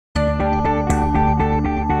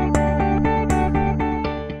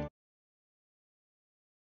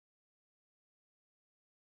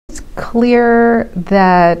clear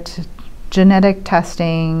that genetic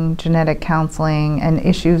testing, genetic counseling, and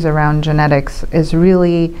issues around genetics is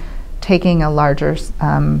really taking a larger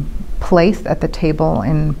place at the table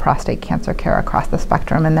in prostate cancer care across the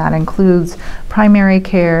spectrum, and that includes primary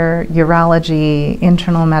care, urology,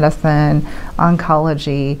 internal medicine,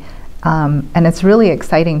 oncology, and it's really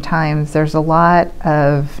exciting times. There's a lot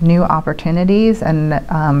of new opportunities and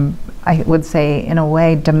I would say, in a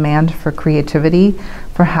way, demand for creativity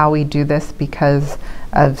for how we do this because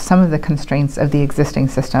of some of the constraints of the existing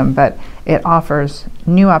system, but it offers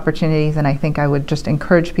new opportunities, and I think I would just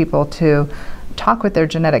encourage people to talk with their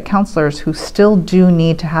genetic counselors who still do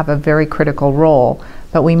need to have a very critical role,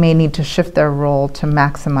 but we may need to shift their role to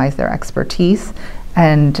maximize their expertise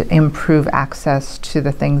and improve access to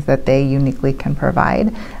the things that they uniquely can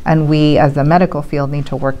provide. And we as the medical field need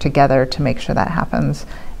to work together to make sure that happens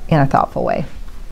in a thoughtful way.